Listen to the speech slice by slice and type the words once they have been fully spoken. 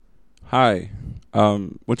Hi.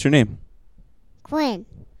 What's your name? Quinn.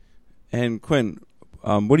 And Quinn,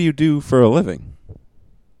 what do you do for a living?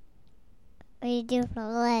 What do you do for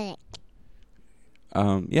a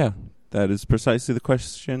living? Yeah, that is precisely the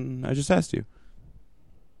question I just asked you.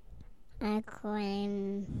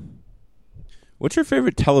 Quinn. What's your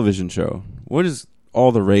favorite television show? What is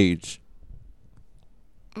all the rage?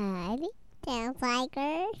 I think Dance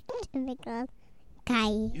Tiger. Because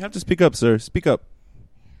Caillou. You have to speak up, sir. Speak up.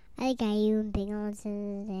 I think Caillou and Pickles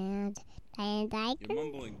and Dance Tiger. You're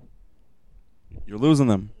mumbling. You're losing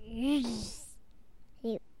them.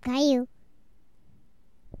 Caillou.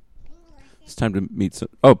 It's time to meet some...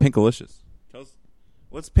 Oh, Pinkalicious.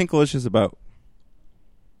 What's Pinkalicious about?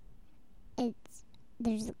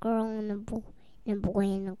 There's a girl and a boy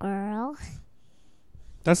and a girl.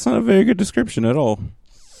 That's not a very good description at all.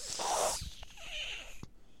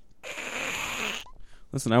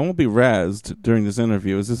 Listen, I won't be razzed during this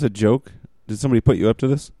interview. Is this a joke? Did somebody put you up to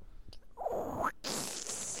this?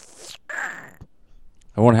 I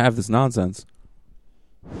won't have this nonsense.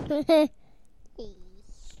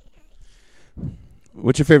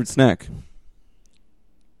 What's your favorite snack?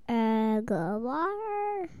 Gold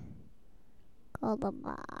bar. Gold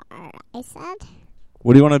bar. I said.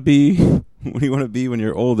 What do you want to be? What do you want to be when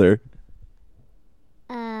you're older?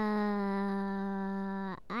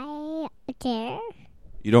 A chair.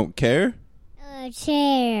 You don't care? A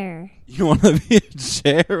chair. You want to be a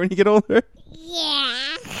chair when you get older?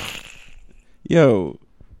 Yeah. Yo,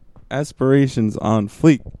 aspirations on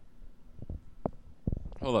fleek.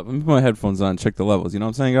 Hold up, let me put my headphones on and check the levels. You know what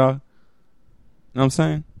I'm saying, y'all? You know what I'm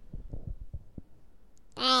saying?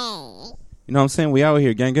 Hey. You know what I'm saying? We out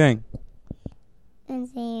here, gang, gang. I'm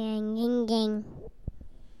saying ging ging.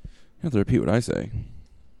 You have to repeat what I say.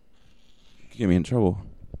 You can get me in trouble.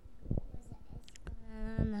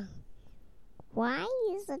 Why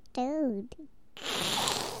is a dude?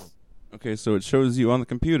 Okay, so it shows you on the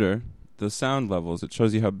computer the sound levels. It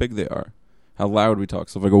shows you how big they are, how loud we talk.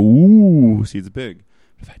 So if I go, ooh, see, it's big.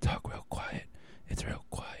 But if I talk real quiet, it's real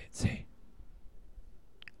quiet. See?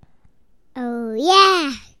 Oh,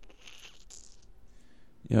 yeah.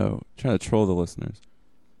 Yo, trying to troll the listeners.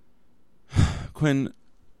 Quinn,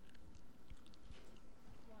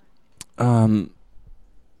 No.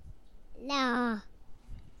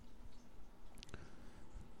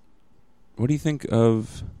 what do you think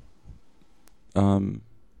of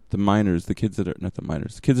the miners, the kids that are not the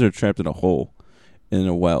miners, the kids that are trapped in a hole in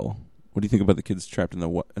a well? What do you think about the kids trapped in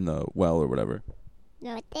the well or whatever?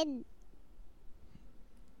 No, it didn't.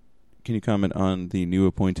 Can you comment on the new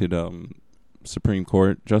appointed Supreme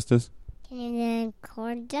Court justice? Can you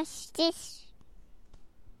court justice?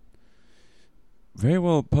 Very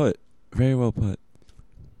well put. Very well put.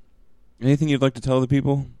 Anything you'd like to tell the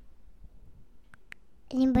people?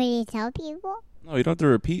 Anybody tell people? No, you don't have to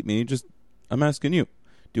repeat me. Just, I'm asking you.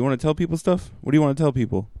 Do you want to tell people stuff? What do you want to tell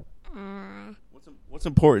people? What's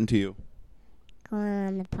important to you? Going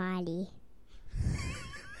on the potty.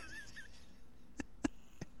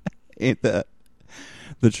 Ain't that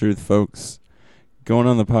the truth, folks? Going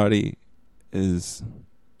on the potty is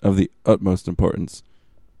of the utmost importance.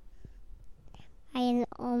 I am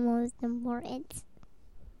almost important.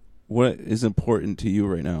 What is important to you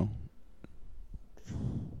right now?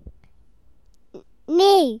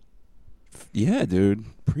 Me. Yeah, dude.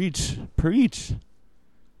 Preach. Preach.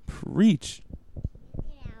 Preach. Get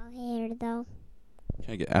out here, though.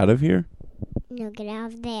 Can I get out of here? No, get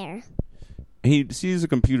out of there. He sees a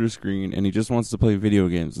computer screen and he just wants to play video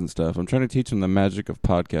games and stuff. I'm trying to teach him the magic of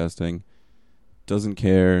podcasting. Doesn't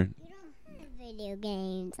care. You don't have video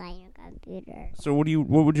games on your computer. So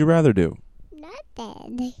what would you rather do?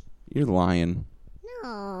 Nothing. You're lying.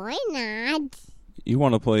 No, I'm not. You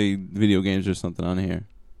want to play video games or something on here.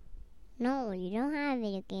 No, you don't have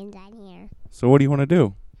video games on here. So what do you want to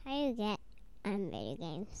do? How do you get on video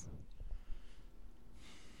games?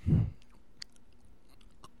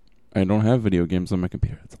 I don't have video games on my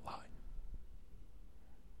computer. That's a lie.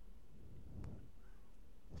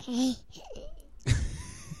 Okay.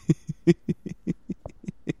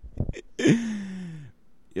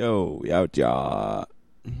 Yo, out ya.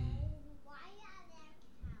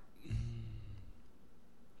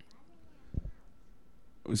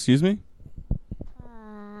 Excuse me?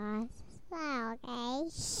 Okay.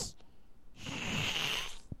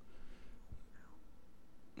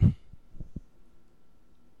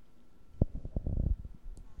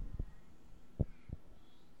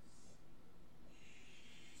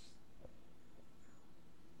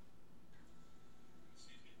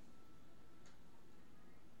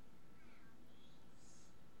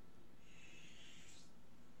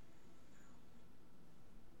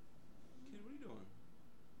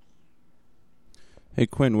 Hey,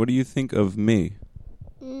 Quinn, what do you think of me?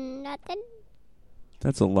 Nothing.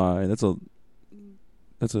 That's a lie. That's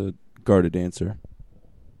a guarded answer.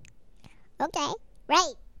 Okay.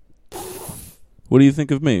 Right. What do you think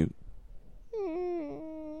of me?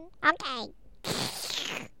 Okay.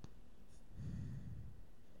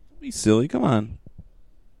 Be silly. Come on.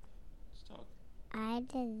 I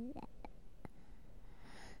did that.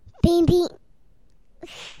 Bean bean.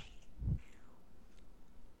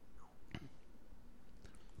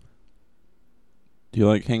 Do you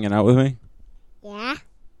like hanging out with me? Yeah.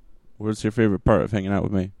 What's your favorite part of hanging out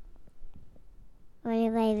with me? Want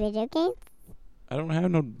to play video games? I don't have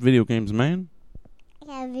no video games, man.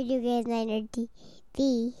 I have video games on your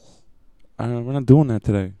TV. We're not doing that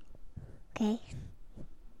today. Okay.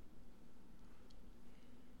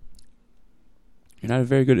 You're not a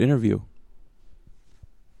very good interview.